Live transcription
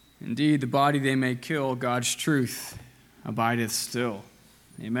Indeed, the body they may kill, God's truth abideth still.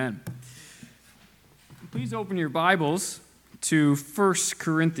 Amen. Please open your Bibles to 1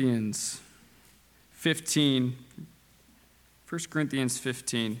 Corinthians 15. 1 Corinthians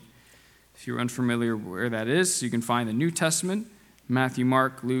 15. If you're unfamiliar where that is, you can find the New Testament, Matthew,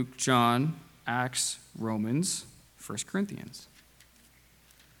 Mark, Luke, John, Acts, Romans, 1 Corinthians.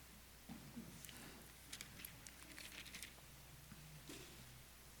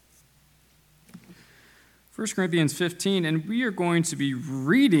 First Corinthians 15, and we are going to be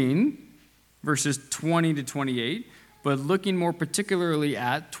reading verses 20 to 28, but looking more particularly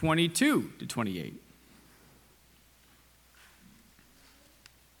at 22 to 28.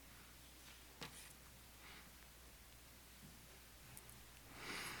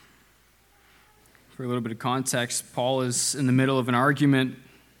 For a little bit of context, Paul is in the middle of an argument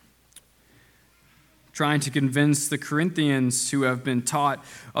trying to convince the Corinthians who have been taught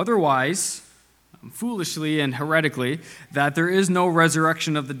otherwise, foolishly and heretically, that there is no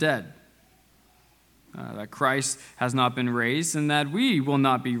resurrection of the dead, that Christ has not been raised, and that we will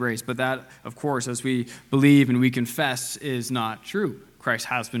not be raised. But that, of course, as we believe and we confess, is not true. Christ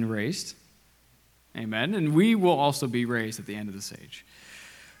has been raised. Amen. And we will also be raised at the end of this age.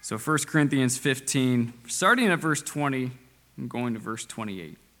 So 1 Corinthians 15, starting at verse 20 and going to verse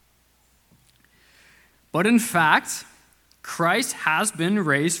 28. But in fact, Christ has been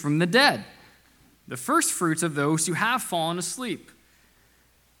raised from the dead, the first fruits of those who have fallen asleep.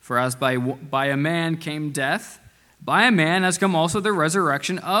 For as by a man came death, by a man has come also the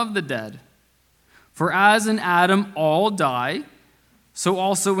resurrection of the dead. For as in Adam all die, so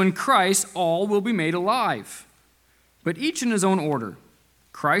also in Christ all will be made alive, but each in his own order.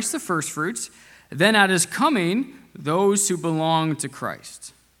 Christ the firstfruits, then at his coming, those who belong to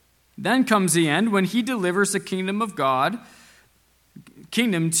Christ. Then comes the end, when he delivers the kingdom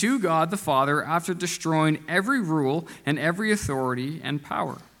to God the Father, after destroying every rule and every authority and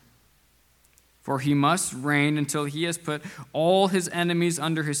power. For he must reign until he has put all his enemies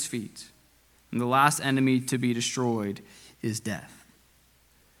under his feet. And the last enemy to be destroyed is death.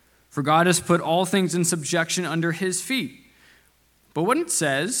 For God has put all things in subjection under his feet. But when it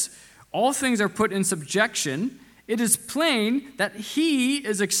says, all things are put in subjection, it is plain that he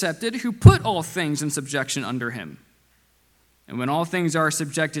is accepted who put all things in subjection under him. And when all things are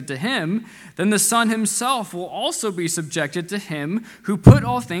subjected to him, then the Son himself will also be subjected to him who put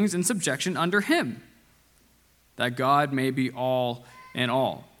all things in subjection under him, that God may be all in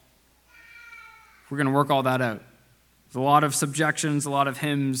all. We're going to work all that out. There's a lot of subjections, a lot of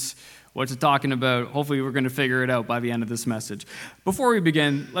hymns, what's it talking about. Hopefully we're going to figure it out by the end of this message. Before we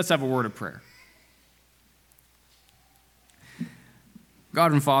begin, let's have a word of prayer.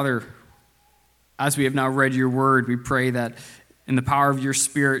 God and Father, as we have now read your word, we pray that in the power of your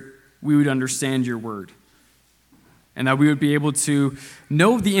Spirit, we would understand your word, and that we would be able to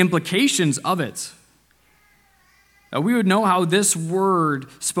know the implications of it, that we would know how this word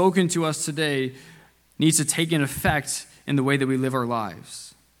spoken to us today needs to take an effect in the way that we live our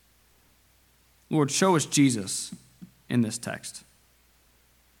lives. Lord, show us Jesus in this text.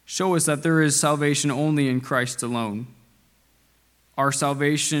 Show us that there is salvation only in Christ alone. Our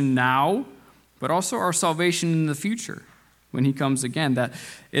salvation now, but also our salvation in the future when he comes again, that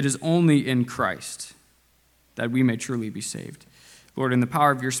it is only in Christ that we may truly be saved. Lord, in the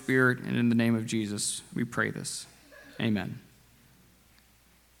power of your Spirit and in the name of Jesus, we pray this. Amen.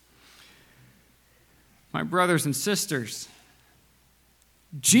 My brothers and sisters,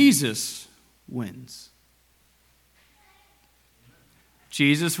 Jesus wins.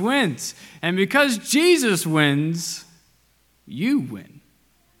 Jesus wins. And because Jesus wins, you win.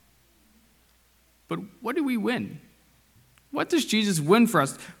 But what do we win? What does Jesus win for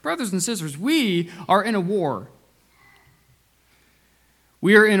us? Brothers and sisters, we are in a war.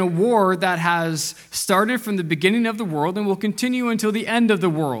 We are in a war that has started from the beginning of the world and will continue until the end of the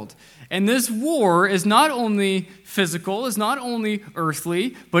world. And this war is not only physical, is not only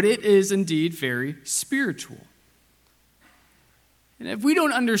earthly, but it is indeed very spiritual. And if we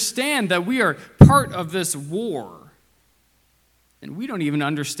don't understand that we are part of this war, then we don't even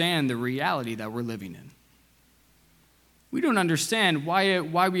understand the reality that we're living in. We don't understand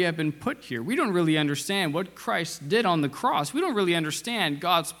why we have been put here. We don't really understand what Christ did on the cross. We don't really understand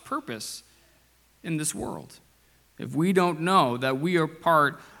God's purpose in this world if we don't know that we are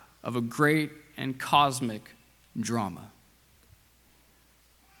part of a great and cosmic drama.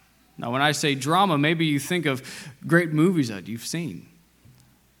 Now, when I say drama, maybe you think of great movies that you've seen.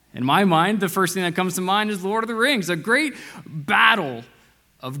 In my mind, the first thing that comes to mind is Lord of the Rings, a great battle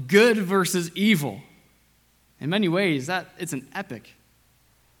of good versus evil. In many ways, it's an epic.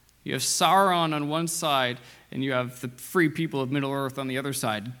 You have Sauron on one side, and you have the free people of Middle-earth on the other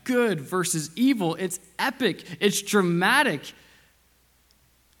side. Good versus evil. It's epic. It's dramatic.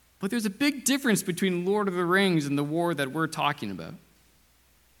 But there's a big difference between Lord of the Rings and the war that we're talking about.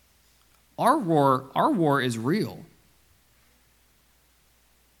 Our war is real.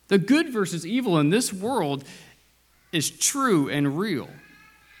 The good versus evil in this world is true and real.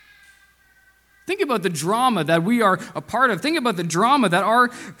 Think about the drama that we are a part of. Think about the drama that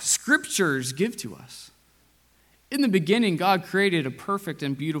our scriptures give to us. In the beginning, God created a perfect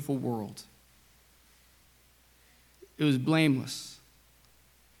and beautiful world. It was blameless.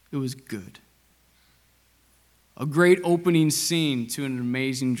 It was good. A great opening scene to an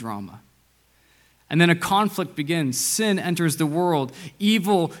amazing drama. And then a conflict begins. Sin enters the world.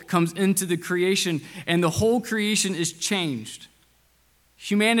 Evil comes into the creation, and the whole creation is changed.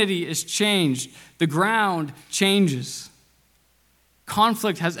 Humanity is changed. The ground changes.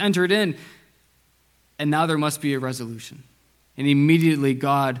 Conflict has entered in, and now there must be a resolution. And immediately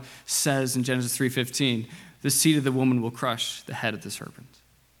God says in Genesis 3:15, the seed of the woman will crush the head of the serpent.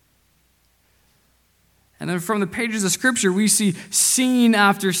 And then from the pages of Scripture, we see scene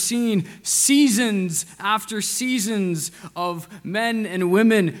after scene, seasons after seasons of men and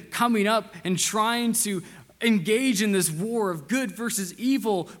women coming up and trying to engage in this war of good versus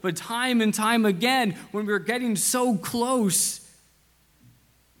evil. But time and time again, when we're getting so close,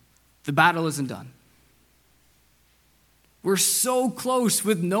 the battle isn't done. We're so close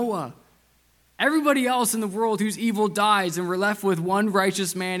with Noah. Everybody else in the world who's evil dies, and we're left with one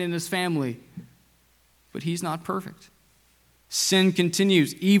righteous man and his family. But he's not perfect. Sin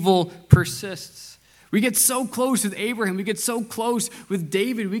continues. Evil persists. We get so close with Abraham. We get so close with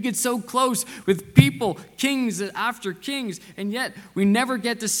David. We get so close with people, kings after kings. And yet we never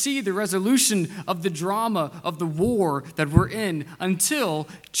get to see the resolution of the drama of the war that we're in until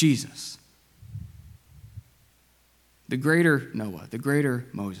Jesus. The greater Noah, the greater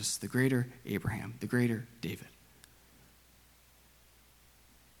Moses, the greater Abraham, the greater David.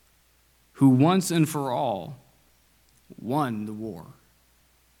 Who once and for all won the war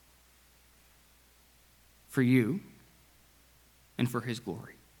for you and for his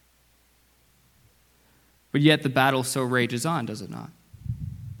glory. But yet the battle so rages on, does it not?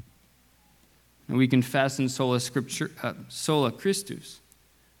 And we confess in sola Christus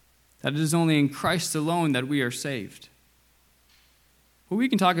that it is only in Christ alone that we are saved. Well, we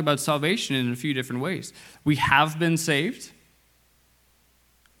can talk about salvation in a few different ways. We have been saved.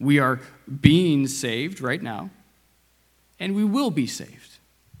 We are being saved right now, and we will be saved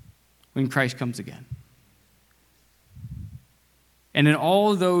when Christ comes again. And in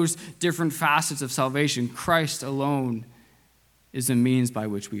all those different facets of salvation, Christ alone is the means by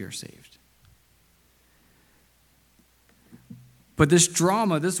which we are saved. But this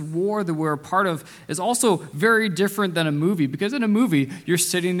drama, this war that we're a part of, is also very different than a movie, because in a movie, you're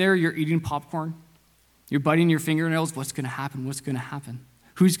sitting there, you're eating popcorn, you're biting your fingernails. What's going to happen? What's going to happen?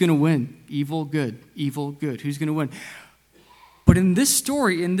 Who's going to win? Evil, good. Evil, good. Who's going to win? But in this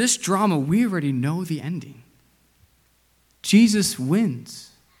story, in this drama, we already know the ending. Jesus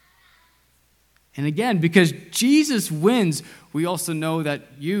wins. And again, because Jesus wins, we also know that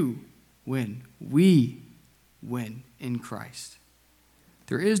you win. We win in Christ.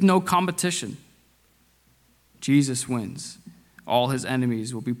 There is no competition. Jesus wins. All his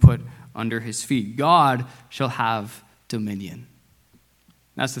enemies will be put under his feet. God shall have dominion.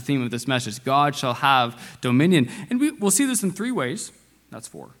 That's the theme of this message. God shall have dominion. And we'll see this in 3 ways. That's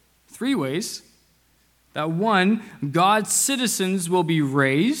 4. 3 ways. That 1, God's citizens will be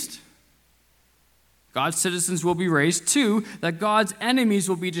raised. God's citizens will be raised. 2, that God's enemies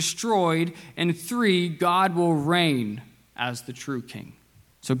will be destroyed. And 3, God will reign as the true king.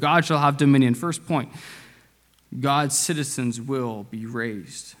 So God shall have dominion. First point, God's citizens will be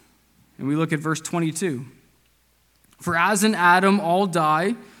raised. And we look at verse 22. For as in Adam all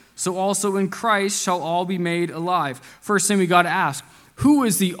die, so also in Christ shall all be made alive. First thing we got to ask, who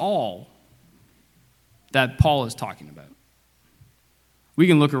is the all that Paul is talking about? We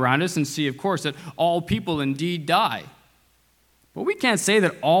can look around us and see, of course, that all people indeed die. But we can't say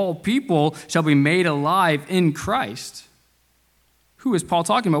that all people shall be made alive in Christ. Who is Paul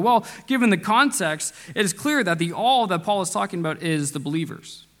talking about? Well, given the context, it is clear that the all that Paul is talking about is the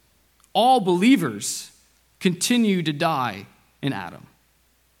believers. All believers continue to die in Adam.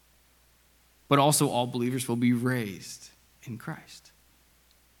 But also all believers will be raised in Christ.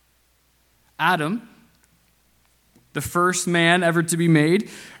 Adam, the first man ever to be made,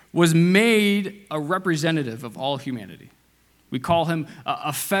 was made a representative of all humanity. We call him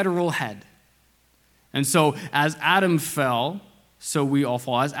a federal head. And so as Adam fell, so we all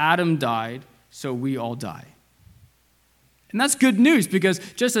fall. As Adam died, so we all die. And that's good news, because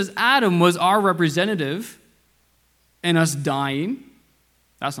just as Adam was our representative in us dying,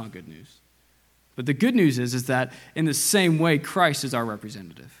 that's not good news. But the good news is that in the same way, Christ is our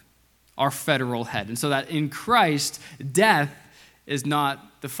representative, our federal head. And so that in Christ, death is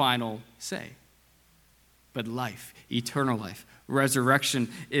not the final say, but life, eternal life. Resurrection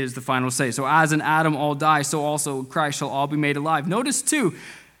is the final say. So as in Adam all die, so also in Christ shall all be made alive. Notice too,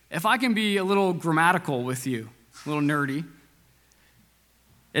 if I can be a little grammatical with you, a little nerdy,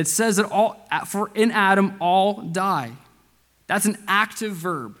 it says that for in Adam all die. That's an active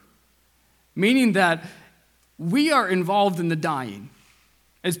verb, meaning that we are involved in the dying.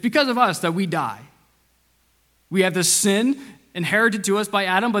 It's because of us that we die. We have the sin inherited to us by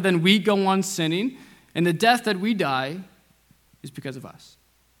Adam, but then we go on sinning, and the death that we die is because of us.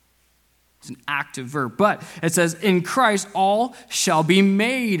 It's an active verb. But it says, in Christ all shall be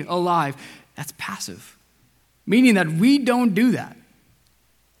made alive. That's passive, meaning that we don't do that.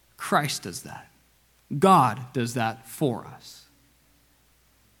 Christ does that. God does that for us.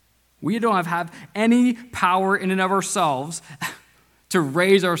 We don't have any power in and of ourselves to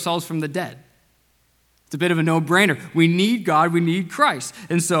raise ourselves from the dead. It's a bit of a no-brainer. We need God, we need Christ.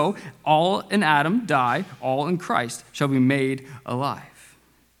 And so, all in Adam die, all in Christ shall be made alive.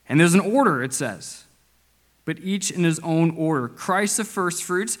 And there's an order, it says, but each in his own order. Christ the first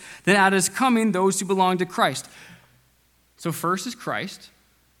fruits, then at his coming, those who belong to Christ. So first is Christ.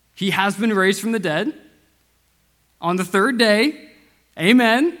 He has been raised from the dead on the third day,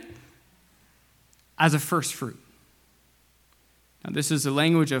 amen, as a first fruit. Now, this is a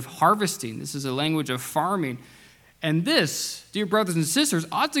language of harvesting. This is a language of farming. And this, dear brothers and sisters,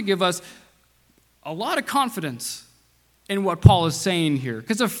 ought to give us a lot of confidence in what Paul is saying here.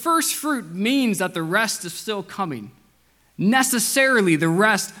 Because the first fruit means that the rest is still coming. Necessarily, the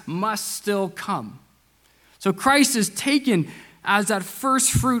rest must still come. So Christ is taken as that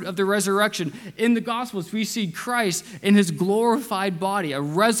first fruit of the resurrection. In the Gospels, we see Christ in his glorified body, a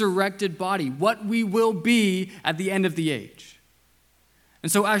resurrected body, what we will be at the end of the age.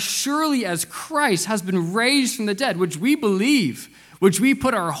 And so as surely as Christ has been raised from the dead, which we believe, which we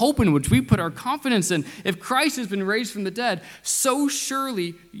put our hope in, which we put our confidence in, if Christ has been raised from the dead, so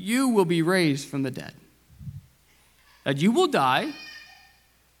surely you will be raised from the dead. That you will die,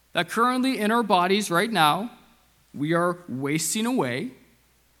 that currently in our bodies right now, we are wasting away,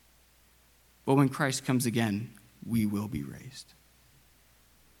 but when Christ comes again, we will be raised.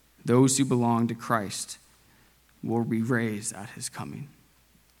 Those who belong to Christ will be raised at his coming.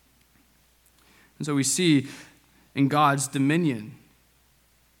 And so we see in God's dominion,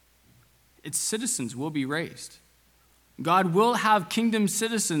 its citizens will be raised. God will have kingdom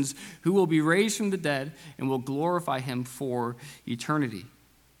citizens who will be raised from the dead and will glorify him for eternity.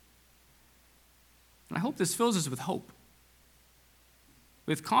 And I hope this fills us with hope,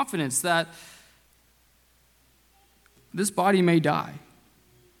 with confidence that this body may die,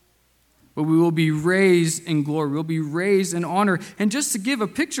 but we will be raised in glory. We'll be raised in honor. And just to give a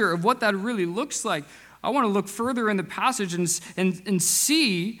picture of what that really looks like, I want to look further in the passage and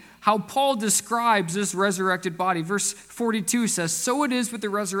see how Paul describes this resurrected body. Verse 42 says, "So it is with the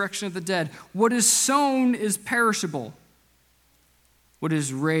resurrection of the dead. What is sown is perishable. What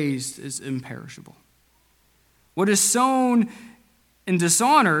is raised is imperishable. What is sown in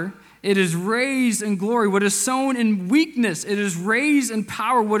dishonor, it is raised in glory. What is sown in weakness, it is raised in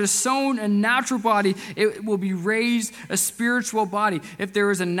power. What is sown a natural body, it will be raised a spiritual body. If there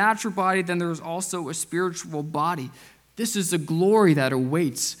is a natural body, then there is also a spiritual body." This is the glory that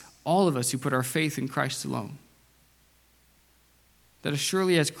awaits all of us who put our faith in Christ alone. That as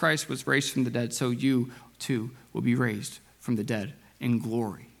surely as Christ was raised from the dead, so you too will be raised from the dead in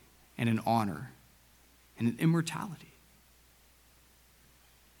glory and in honor and in immortality.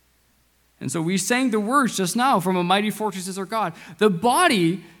 And so we sang the words just now from "A Mighty Fortress is Our God." The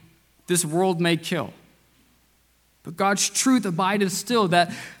body this world may kill, but God's truth abideth still,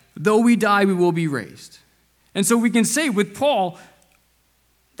 that though we die, we will be raised. And so we can say with Paul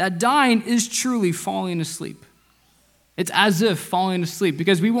that dying is truly falling asleep. It's as if falling asleep,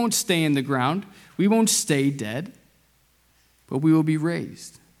 because we won't stay in the ground, we won't stay dead, but we will be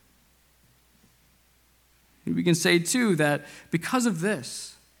raised. And we can say too that because of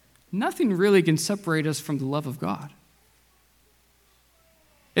this, nothing really can separate us from the love of God.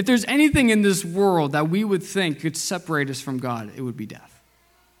 If there's anything in this world that we would think could separate us from God, it would be death.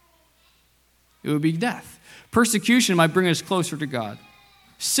 It would be death. Persecution might bring us closer to God.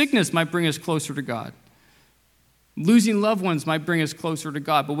 Sickness might bring us closer to God. Losing loved ones might bring us closer to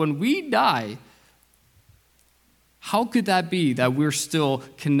God. But when we die, How could that be that we're still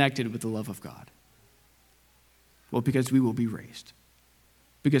connected with the love of God? Well, because we will be raised.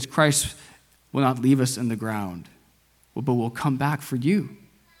 Because Christ will not leave us in the ground, but will come back for you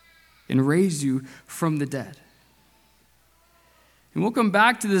and raise you from the dead. And we'll come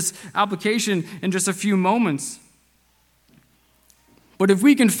back to this application in just a few moments. But if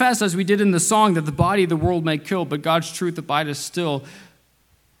we confess, as we did in the song, that the body of the world may kill, but God's truth abideth still,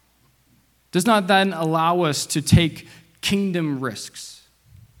 does not then allow us to take kingdom risks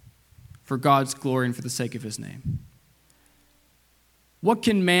for God's glory and for the sake of his name? What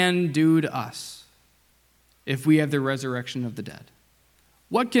can man do to us if we have the resurrection of the dead?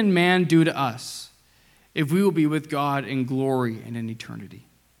 What can man do to us if we will be with God in glory and in eternity?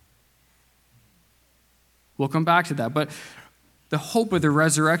 We'll come back to that, but the hope of the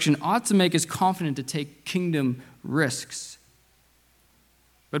resurrection ought to make us confident to take kingdom risks.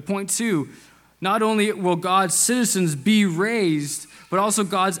 But point 2, not only will God's citizens be raised, but also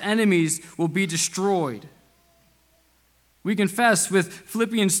God's enemies will be destroyed. We confess with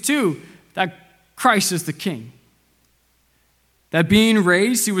Philippians 2 that Christ is the King. That being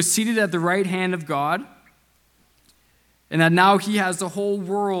raised, he was seated at the right hand of God, and that now he has the whole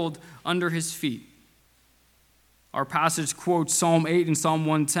world under his feet. Our passage quotes Psalm 8 and Psalm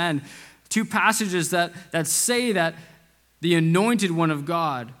 110, two passages that say that the anointed one of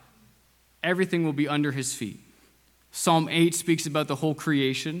God, everything will be under his feet. Psalm 8 speaks about the whole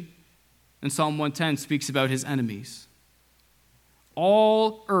creation, and Psalm 110 speaks about his enemies.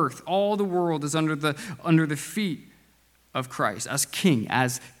 All earth, all the world is under the feet of Christ as king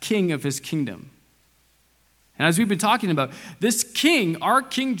of his kingdom. And as we've been talking about, this king, our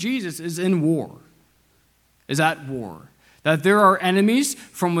King Jesus, is in war, is at war. That there are enemies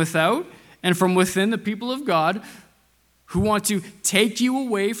from without and from within the people of God who want to take you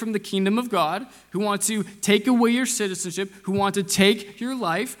away from the kingdom of God, who want to take away your citizenship, who want to take your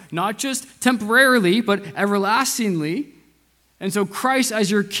life, not just temporarily, but everlastingly. And so Christ, as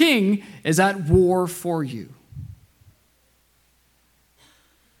your king, is at war for you.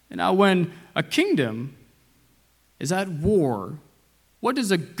 And now when a kingdom is at war, what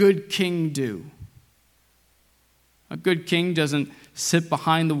does a good king do? A good king doesn't sit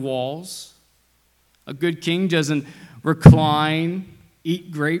behind the walls. A good king doesn't recline,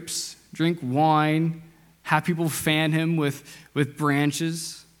 eat grapes, drink wine, have people fan him with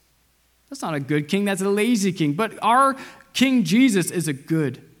branches. That's not a good king. That's a lazy king. But our King Jesus is a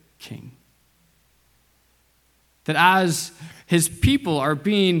good king. That as his people are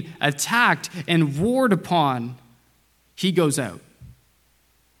being attacked and warred upon, he goes out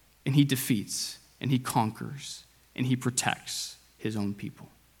and he defeats and he conquers and he protects his own people.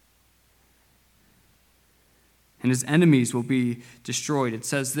 And his enemies will be destroyed. It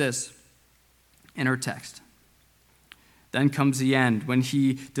says this in our text. Then comes the end when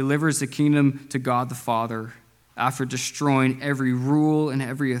he delivers the kingdom to God the Father after destroying every rule and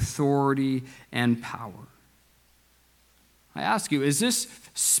every authority and power. I ask you, is this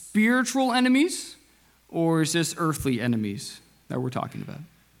spiritual enemies or is this earthly enemies that we're talking about?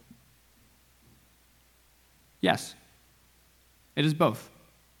 Yes, it is both.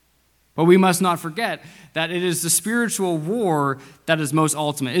 But we must not forget that it is the spiritual war that is most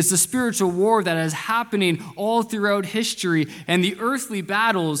ultimate. It's the spiritual war that is happening all throughout history, and the earthly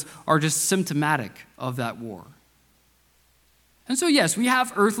battles are just symptomatic of that war. And so, yes, we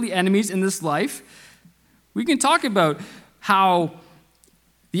have earthly enemies in this life. We can talk about how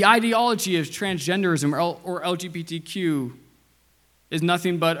the ideology of transgenderism or LGBTQ is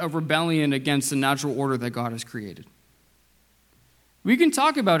nothing but a rebellion against the natural order that God has created. We can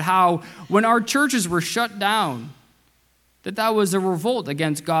talk about how when our churches were shut down, that was a revolt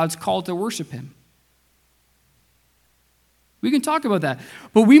against God's call to worship him. We can talk about that.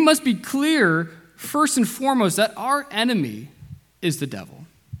 But we must be clear, first and foremost, that our enemy is the devil.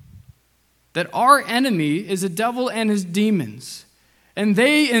 That our enemy is the devil and his demons. And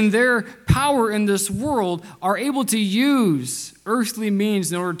they, in their power in this world, are able to use earthly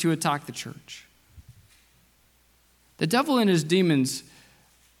means in order to attack the church. The devil and his demons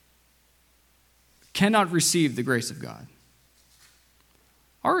cannot receive the grace of God.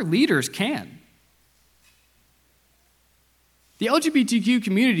 Our leaders can. The LGBTQ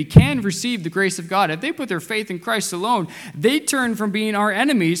community can receive the grace of God. If they put their faith in Christ alone, they turn from being our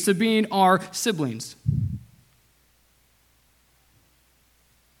enemies to being our siblings.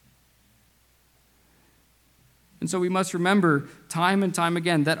 And so we must remember time and time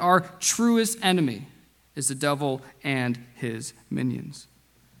again that our truest enemy is the devil and his minions.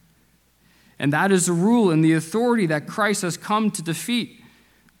 And that is the rule and the authority that Christ has come to defeat.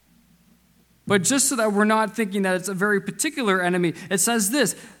 But just so that we're not thinking that it's a very particular enemy, it says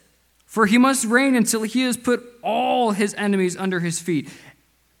this, for he must reign until he has put all his enemies under his feet.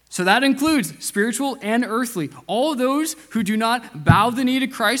 So that includes spiritual and earthly. All those who do not bow the knee to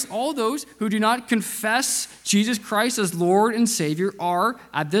Christ, all those who do not confess Jesus Christ as Lord and Savior are,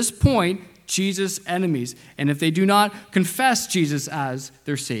 at this point, Jesus' enemies. And if they do not confess Jesus as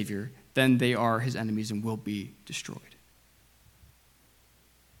their Savior, then they are his enemies and will be destroyed.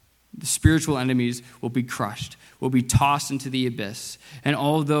 The spiritual enemies will be crushed, will be tossed into the abyss, and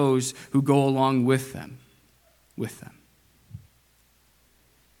all those who go along with them.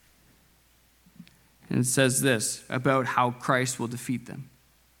 And it says this about how Christ will defeat them.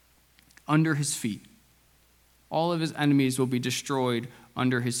 Under his feet. All of his enemies will be destroyed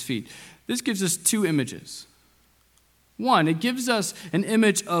under his feet. This gives us two images. One, it gives us an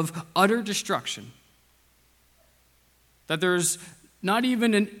image of utter destruction. That there's not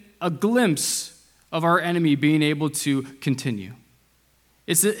even a glimpse of our enemy being able to continue.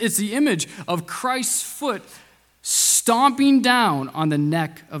 It's the image of Christ's foot stomping down on the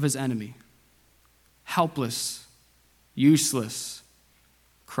neck of his enemy. Helpless, useless,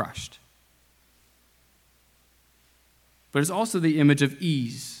 crushed. But it's also the image of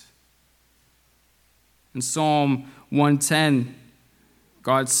ease. In Psalm 110,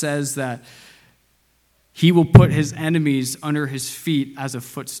 God says that he will put his enemies under his feet as a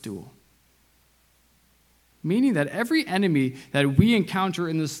footstool. Meaning that every enemy that we encounter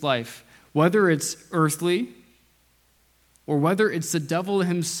in this life, whether it's earthly or whether it's the devil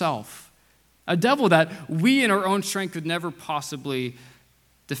himself, a devil that we in our own strength could never possibly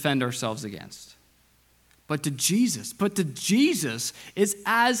defend ourselves against. But to Jesus, it's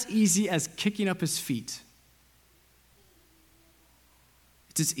as easy as kicking up his feet.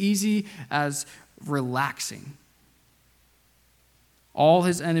 It's as easy as relaxing. All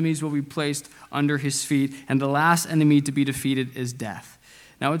his enemies will be placed under his feet, and the last enemy to be defeated is death.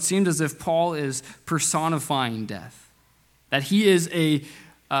 Now it seems as if Paul is personifying death, that he is a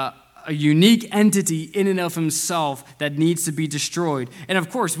unique entity in and of himself that needs to be destroyed. And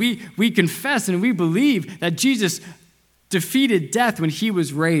of course, we confess and we believe that Jesus defeated death when he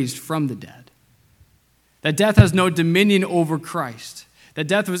was raised from the dead. That death has no dominion over Christ.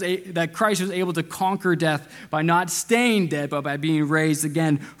 That Christ was able to conquer death by not staying dead, but by being raised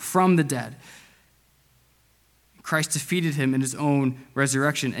again from the dead. Christ defeated him in his own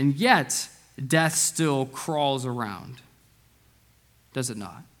resurrection, and yet death still crawls around. Does it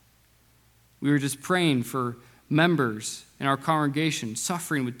not? We were just praying for members in our congregation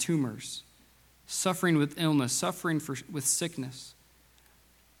suffering with tumors, suffering with illness, suffering with sickness.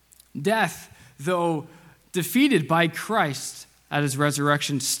 Death, though defeated by Christ at his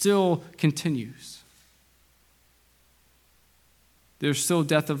resurrection, still continues. There's still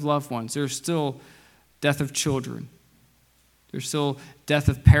death of loved ones. There's still death of children. There's still death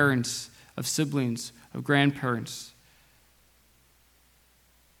of parents, of siblings, of grandparents.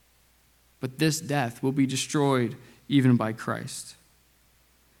 But this death will be destroyed even by Christ.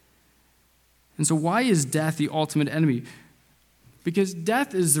 And so why is death the ultimate enemy? Because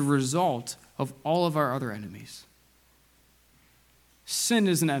death is the result of all of our other enemies. Sin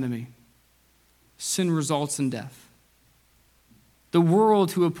is an enemy. Sin results in death. The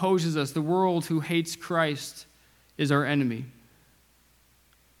world who opposes us, the world who hates Christ, is our enemy.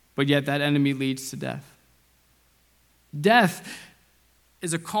 But yet that enemy leads to death. Death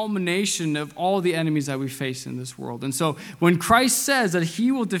is a culmination of all the enemies that we face in this world. And so when Christ says that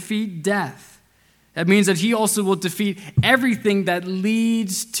he will defeat death, that means that he also will defeat everything that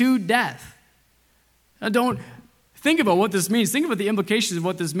leads to death. Now don't think about what this means. Think about the implications of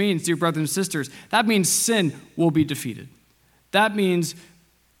what this means, dear brothers and sisters. That means sin will be defeated. That means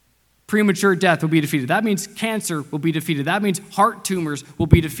premature death will be defeated. That means cancer will be defeated. That means heart tumors will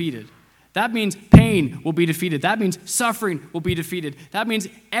be defeated. That means pain will be defeated. That means suffering will be defeated. That means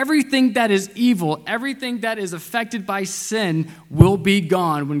everything that is evil, everything that is affected by sin will be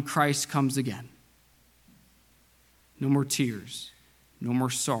gone when Christ comes again. No more tears, no more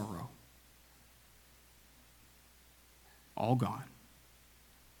sorrow. All gone.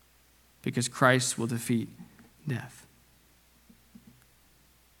 Because Christ will defeat death.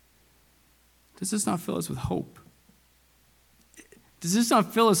 Does this not fill us with hope? Does this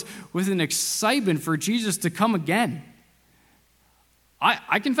not fill us with an excitement for Jesus to come again?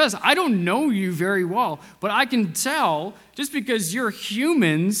 I confess, I don't know you very well, but I can tell, just because you're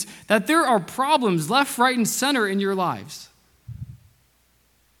humans, that there are problems left, right, and center in your lives.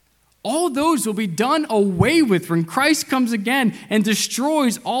 All those will be done away with when Christ comes again and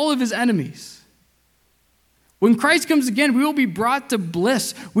destroys all of his enemies. When Christ comes again, we will be brought to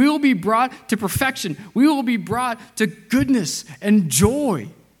bliss. We will be brought to perfection. We will be brought to goodness and joy.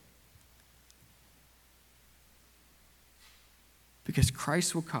 Because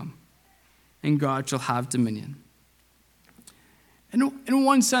Christ will come and God shall have dominion. And in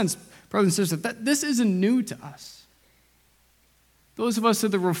one sense, brothers and sisters, that this isn't new to us. Those of us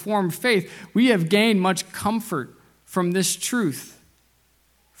of the Reformed faith, we have gained much comfort from this truth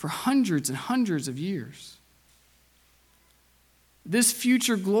for hundreds and hundreds of years. This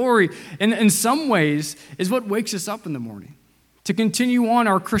future glory, in some ways, is what wakes us up in the morning. To continue on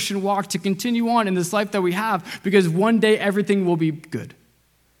our Christian walk, to continue on in this life that we have, because one day everything will be good.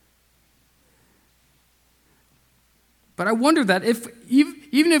 But I wonder that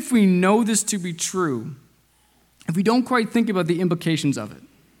even if we know this to be true, if we don't quite think about the implications of it.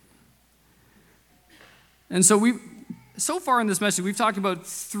 And so far in this message, we've talked about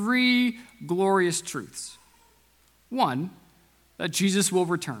 3 glorious truths. 1, that Jesus will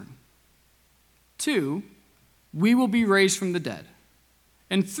return. 2, we will be raised from the dead.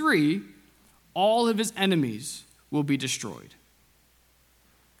 And 3, all of his enemies will be destroyed.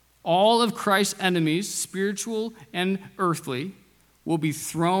 All of Christ's enemies, spiritual and earthly, will be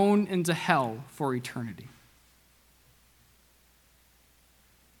thrown into hell for eternity.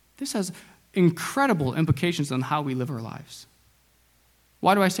 This has incredible implications on how we live our lives.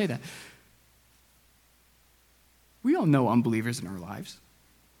 Why do I say that? We all know unbelievers in our lives.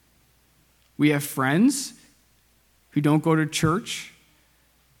 We have friends who don't go to church.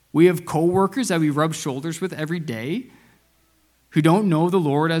 We have coworkers that we rub shoulders with every day who don't know the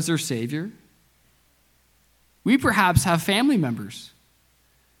Lord as their Savior. We perhaps have family members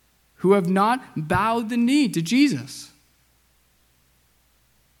who have not bowed the knee to Jesus.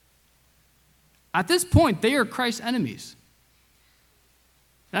 At this point, they are Christ's enemies.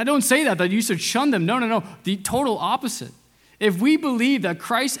 And I don't say that you should shun them. No. The total opposite. If we believe that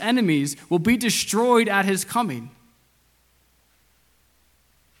Christ's enemies will be destroyed at his coming,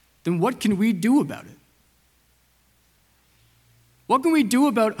 then what can we do about it? What can we do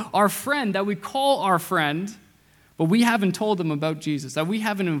about our friend that we call our friend, but we haven't told them about Jesus, that we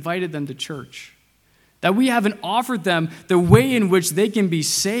haven't invited them to church, that we haven't offered them the way in which they can be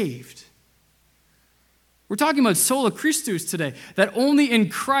saved? We're talking about sola Christus today, that only in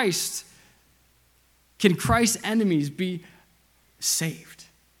Christ can Christ's enemies be saved,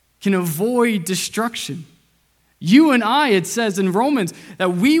 can avoid destruction. You and I, it says in Romans,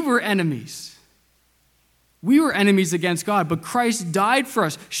 that we were enemies. We were enemies against God, but Christ died for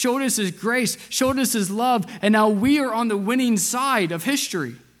us, showed us his grace, showed us his love, and now we are on the winning side of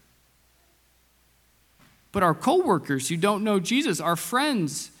history. But our coworkers who don't know Jesus, our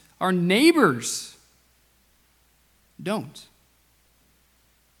friends, our neighbors, don't.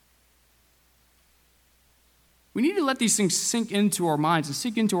 We need to let these things sink into our minds and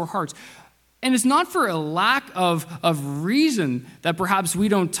sink into our hearts. And it's not for a lack of reason that perhaps we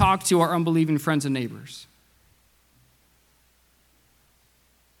don't talk to our unbelieving friends and neighbors.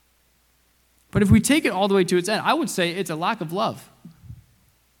 But if we take it all the way to its end, I would say it's a lack of love.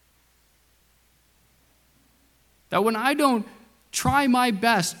 That when I don't try my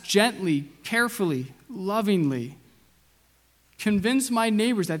best, gently, carefully, lovingly, convince my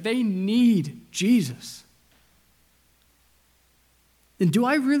neighbors that they need Jesus, then do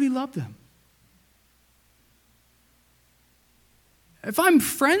I really love them? If I'm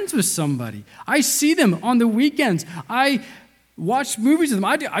friends with somebody, I see them on the weekends, I watch movies with them,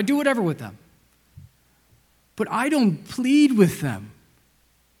 I do whatever with them. But I don't plead with them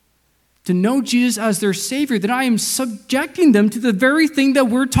to know Jesus as their Savior, then I am subjecting them to the very thing that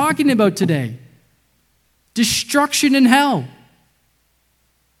we're talking about today. Destruction in hell.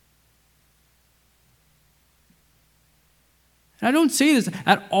 And I don't say this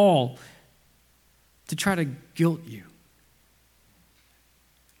at all to try to guilt you.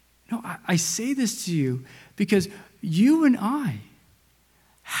 No, I say this to you because you and I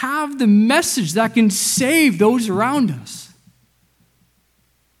have the message that can save those around us.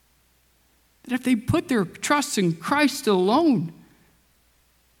 That if they put their trust in Christ alone,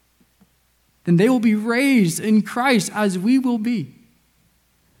 then they will be raised in Christ as we will be.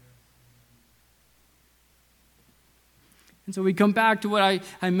 And so we come back to what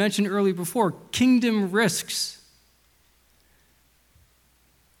I mentioned earlier before, kingdom risks.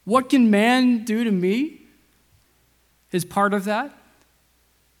 What can man do to me is part of that.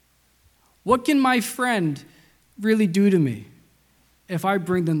 What can my friend really do to me if I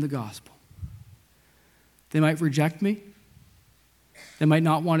bring them the gospel? They might reject me. They might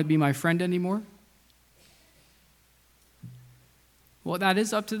not want to be my friend anymore. Well, that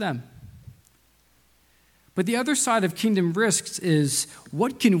is up to them. But the other side of kingdom risks is,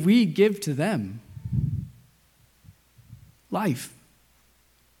 what can we give to them? Life.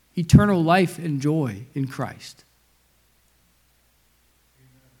 Eternal life and joy in Christ.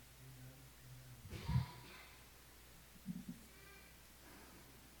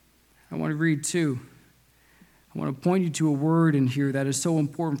 I want to read too. I want to point you to a word in here that is so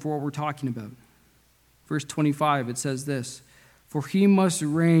important for what we're talking about. Verse 25, it says this, "For he must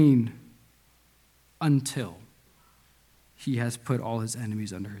reign until he has put all his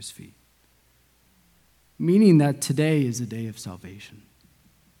enemies under his feet." Meaning that today is a day of salvation.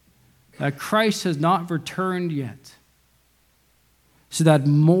 That Christ has not returned yet, so that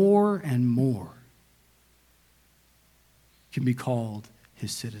more and more can be called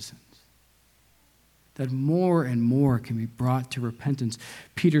his citizens. That more and more can be brought to repentance.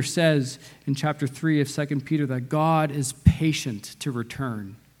 Peter says in chapter 3 of 2 Peter that God is patient to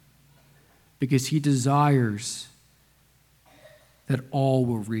return because he desires that all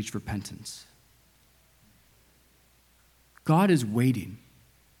will reach repentance. God is waiting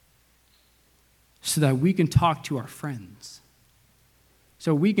so that we can talk to our friends,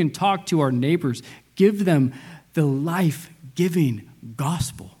 so we can talk to our neighbors, give them the life-giving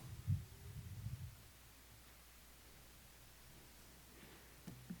gospel.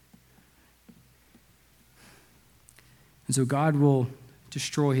 And so God will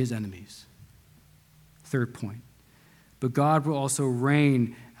destroy his enemies. Third point. But God will also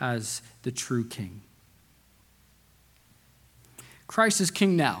reign as the true king. Christ is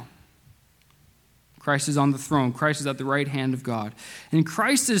king now. Christ is on the throne. Christ is at the right hand of God. And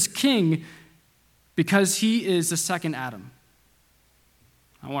Christ is king because he is the second Adam.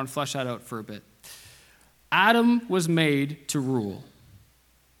 I want to flesh that out for a bit. Adam was made to rule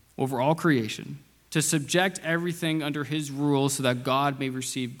over all creation, to subject everything under his rule so that God may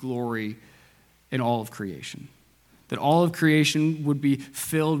receive glory in all of creation. That all of creation would be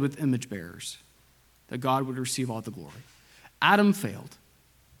filled with image bearers. That God would receive all the glory. Adam failed.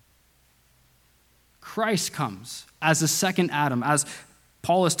 Christ comes as the second Adam, as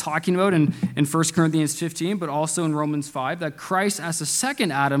Paul is talking about in 1 Corinthians 15, but also in Romans 5, that Christ as the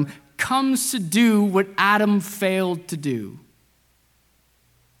second Adam comes to do what Adam failed to do.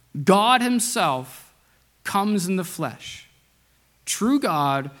 God himself comes in the flesh, true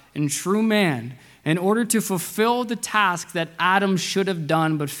God and true man, in order to fulfill the task that Adam should have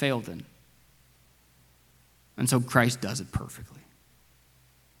done but failed in. And so Christ does it perfectly.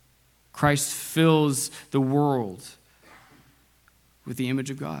 Christ fills the world with the image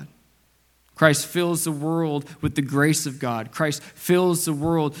of God. Christ fills the world with the grace of God. Christ fills the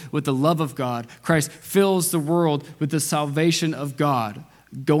world with the love of God. Christ fills the world with the salvation of God.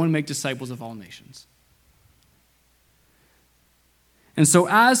 Go and make disciples of all nations. And so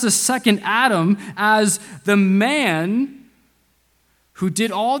as the second Adam, as the man who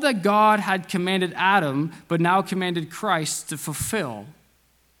did all that God had commanded Adam, but now commanded Christ to fulfill,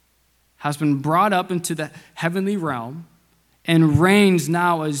 has been brought up into the heavenly realm and reigns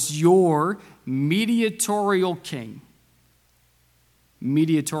now as your mediatorial king.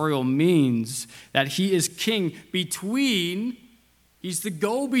 Mediatorial means that he is king between, he's the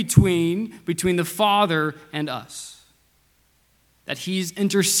go-between between the Father and us. That he's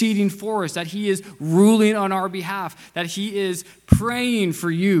interceding for us, that he is ruling on our behalf, that he is praying for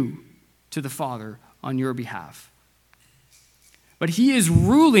you to the Father on your behalf. But he is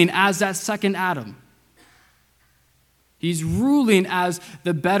ruling as that second Adam. He's ruling as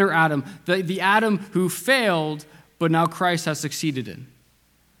the better Adam, the Adam who failed, but now Christ has succeeded in.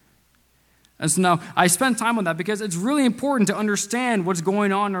 And so now I spend time on that because it's really important to understand what's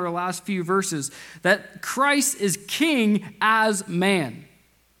going on in our last few verses, that Christ is king as man,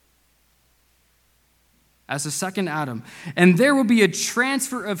 as the second Adam. And there will be a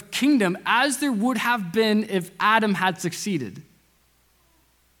transfer of kingdom as there would have been if Adam had succeeded.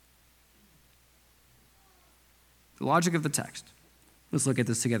 The logic of the text. Let's look at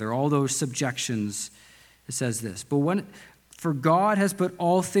this together. All those subjections, it says this. For God has put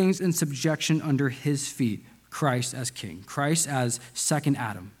all things in subjection under his feet. Christ as king. Christ as second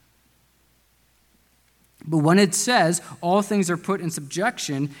Adam. But when it says all things are put in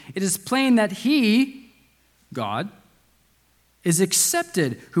subjection, it is plain that he, God, is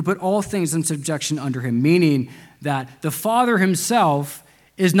accepted who put all things in subjection under him. Meaning that the Father himself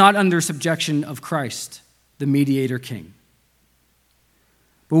is not under subjection of Christ, the mediator king.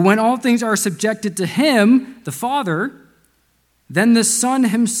 But when all things are subjected to him, the Father, then the Son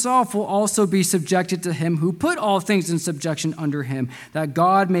himself will also be subjected to him who put all things in subjection under him, that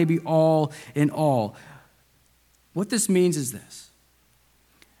God may be all in all. What this means is this,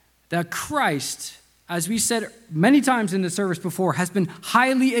 that Christ, as we said many times in the service before, has been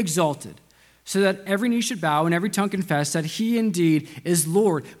highly exalted, so that every knee should bow and every tongue confess that he indeed is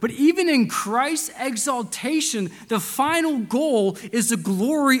Lord. But even in Christ's exaltation, the final goal is the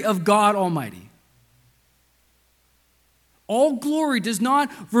glory of God Almighty. All glory does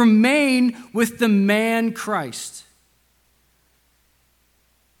not remain with the man Christ.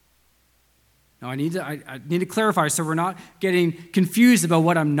 Now, I need to clarify so we're not getting confused about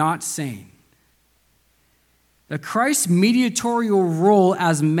what I'm not saying. That Christ's mediatorial role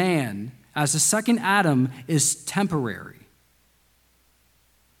as man, as the second Adam, is temporary.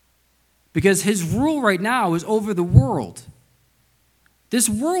 Because his rule right now is over the world. This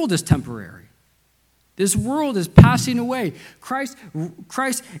world is temporary. This world is passing away. Christ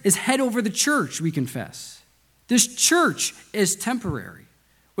is head over the church, we confess. This church is temporary.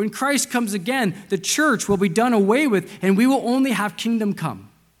 When Christ comes again, the church will be done away with, and we will only have kingdom come.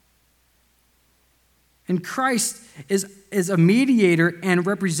 And Christ is a mediator and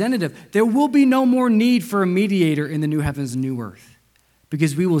representative. There will be no more need for a mediator in the new heavens and new earth,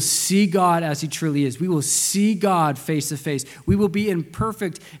 because we will see God as he truly is. We will see God face to face. We will be in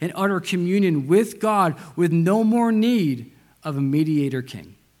perfect and utter communion with God with no more need of a mediator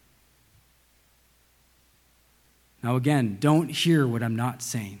king. Now again, don't hear what I'm not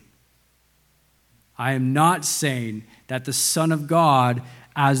saying. I am not saying that the Son of God,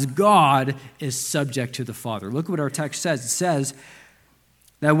 as God, is subject to the Father. Look at what our text says. It says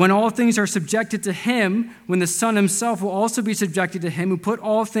that when all things are subjected to him, when the Son himself will also be subjected to him, who put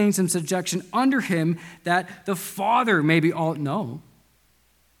all things in subjection under him, that the Father may be all... No.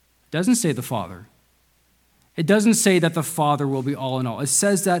 It doesn't say the Father. It doesn't say that the Father will be all in all. It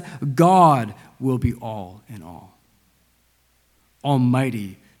says that God will be all in all.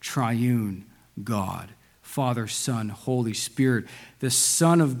 Almighty, triune God, Father, Son, Holy Spirit, the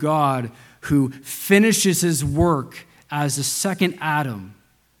Son of God who finishes his work as the second Adam,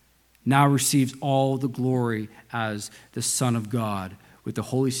 now receives all the glory as the Son of God with the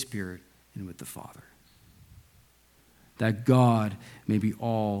Holy Spirit and with the Father. That God may be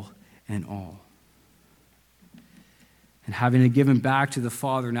all in all. And having it given back to the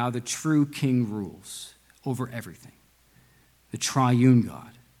Father, now the true King rules over everything. The triune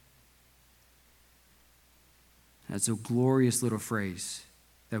God. That's a glorious little phrase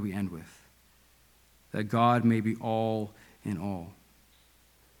that we end with. That God may be all in all.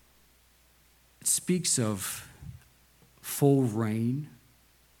 It speaks of full reign.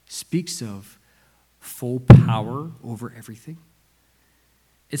 Speaks of full power over everything.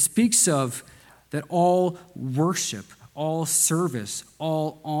 It speaks of that all worship, all service,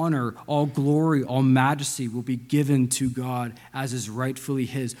 all honor, all glory, all majesty will be given to God as is rightfully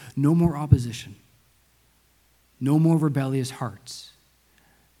his. No more opposition. No more rebellious hearts.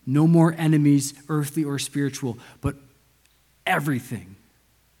 No more enemies, earthly or spiritual, but everything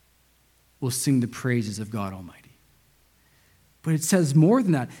will sing the praises of God Almighty. But it says more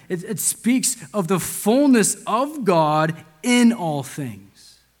than that. It speaks of the fullness of God in all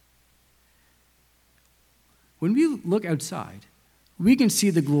things. When we look outside, we can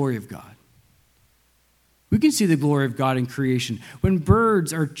see the glory of God. We can see the glory of God in creation. When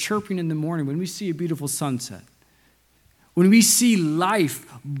birds are chirping in the morning, when we see a beautiful sunset, when we see life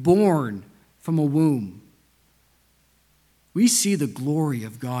born from a womb, we see the glory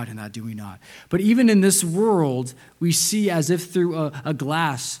of God in that, do we not? But even in this world, we see as if through a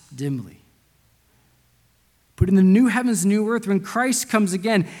glass dimly. But in the new heavens and new earth, when Christ comes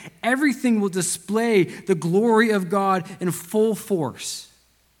again, everything will display the glory of God in full force.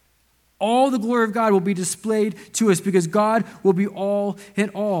 All the glory of God will be displayed to us because God will be all in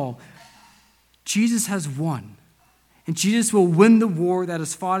all. Jesus has won. And Jesus will win the war that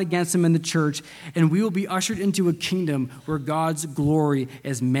is fought against him in the church, and we will be ushered into a kingdom where God's glory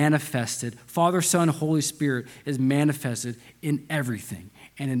is manifested. Father, Son, Holy Spirit is manifested in everything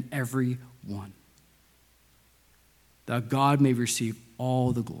and in every one. That God may receive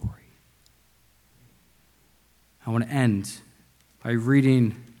all the glory. I want to end by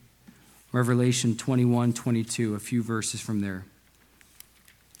reading Revelation 21:22, a few verses from there.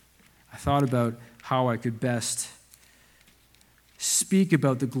 I thought about how I could best speak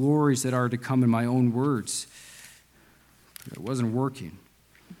about the glories that are to come in my own words. It wasn't working.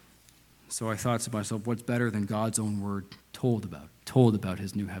 So I thought to myself, what's better than God's own word told about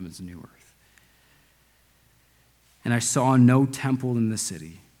his new heavens and new earth? And I saw no temple in the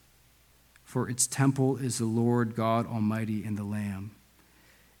city, for its temple is the Lord God Almighty and the Lamb.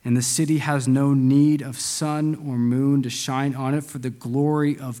 And the city has no need of sun or moon to shine on it, for the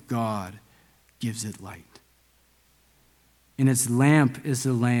glory of God gives it light. And its lamp is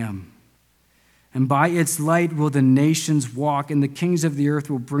the Lamb. And by its light will the nations walk, and the kings of the earth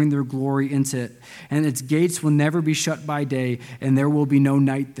will bring their glory into it. And its gates will never be shut by day, and there will be no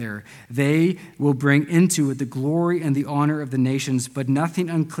night there. They will bring into it the glory and the honor of the nations, but nothing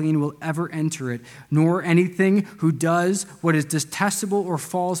unclean will ever enter it, nor anything who does what is detestable or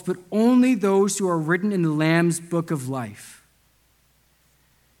false, but only those who are written in the Lamb's book of life.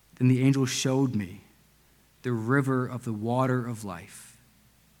 Then the angel showed me the river of the water of life,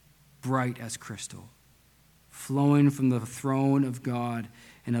 bright as crystal, flowing from the throne of God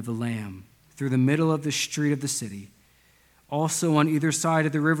and of the Lamb through the middle of the street of the city. Also on either side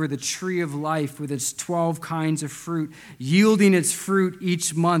of the river, the tree of life with its 12 kinds of fruit, yielding its fruit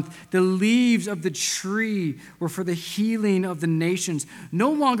each month. The leaves of the tree were for the healing of the nations. No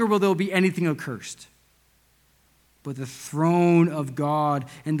longer will there be anything accursed, but the throne of God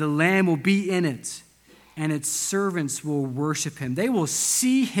and the Lamb will be in it, and its servants will worship him. They will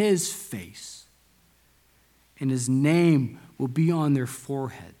see his face, and his name will be on their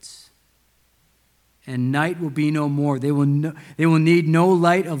foreheads. And night will be no more. They will need no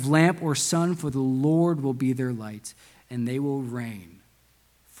light of lamp or sun, for the Lord will be their light, and they will reign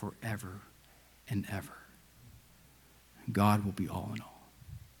forever and ever. God will be all in all.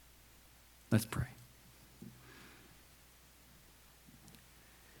 Let's pray.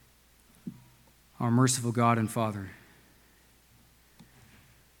 Our merciful God and Father,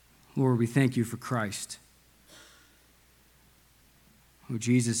 Lord, we thank you for Christ. Oh,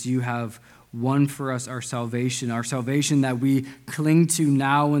 Jesus, you have won for us our salvation that we cling to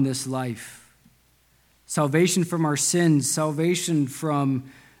now in this life. Salvation from our sins, salvation from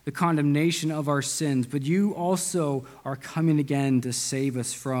the condemnation of our sins, but you also are coming again to save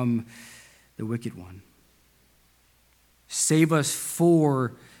us from the wicked one. Save us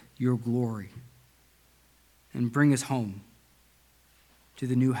for your glory. And bring us home to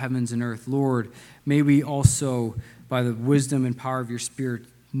the new heavens and earth. Lord, may we also, by the wisdom and power of your Spirit,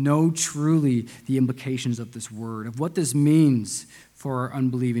 know truly the implications of this word, of what this means for our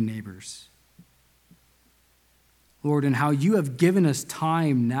unbelieving neighbors. Lord, and how you have given us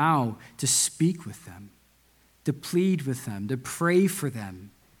time now to speak with them, to plead with them, to pray for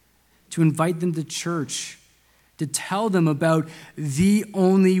them, to invite them to church, to tell them about the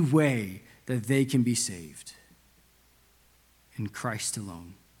only way that they can be saved. In Christ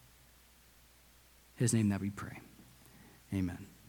alone. His name that we pray. Amen.